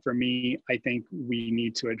something that for me, I think we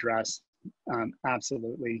need to address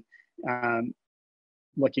absolutely.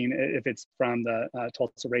 Looking if it's from the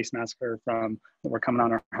Tulsa Race Massacre, from we're coming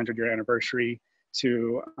on our 100-year anniversary,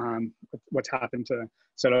 to what's happened to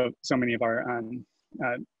so many of our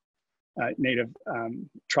native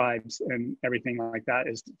tribes and everything like that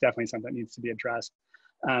is definitely something that needs to be addressed.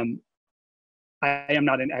 I am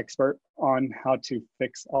not an expert on how to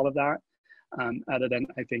fix all of that, other than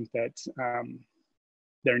I think that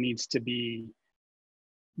there needs to be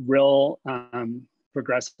real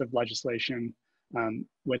progressive legislation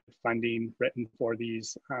with funding written for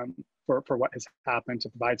these, for what has happened, to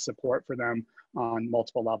provide support for them on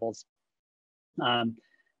multiple levels.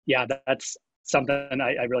 Yeah, that's something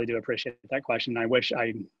I really do appreciate that question. I wish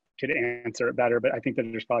I could answer it better, but I think that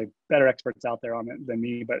there's probably better experts out there on it than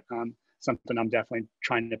me, but something I'm definitely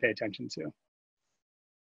trying to pay attention to.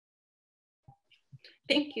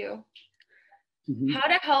 Thank you. How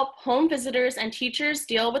to help home visitors and teachers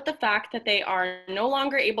deal with the fact that they are no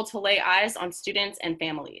longer able to lay eyes on students and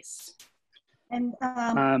families. And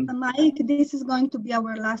Mike, this is going to be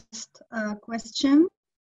our last question.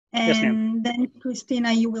 And then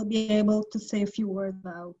Christina, you will be able to say a few words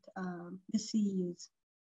about the CEUs.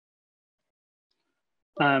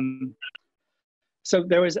 So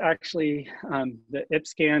there was actually, the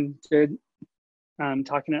IPSCAN did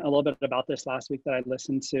talking a little bit about this last week that I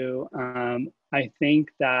listened to. I think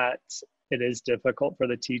that it is difficult for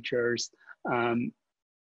the teachers.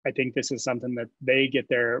 I think this is something that they get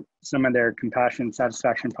some of their compassion and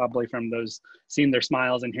satisfaction probably from those, seeing their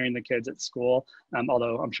smiles and hearing the kids at school,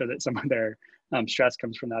 although I'm sure that some of their stress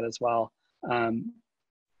comes from that as well.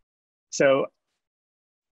 So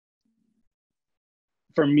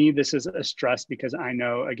for me, this is a stress because I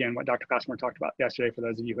know, again, what Dr. Passmore talked about yesterday, for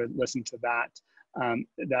those of you who had listened to that,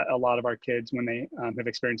 that a lot of our kids, when they have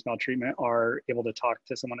experienced maltreatment, are able to talk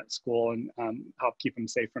to someone at school and help keep them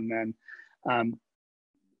safe from them.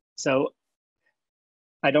 So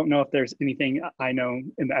I don't know if there's anything I know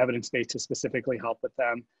in the evidence base to specifically help with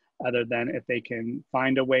them, other than if they can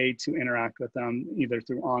find a way to interact with them either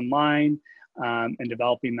through online, and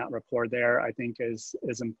developing that rapport there, I think is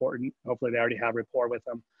important. Hopefully they already have rapport with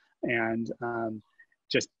them, and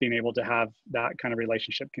just being able to have that kind of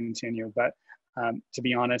relationship continue. But to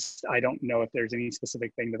be honest, I don't know if there's any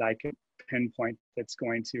specific thing that I could pinpoint that's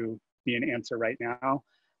going to be an answer right now.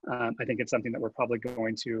 I think it's something that we're probably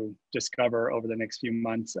going to discover over the next few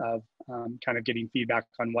months of kind of getting feedback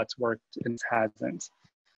on what's worked and hasn't.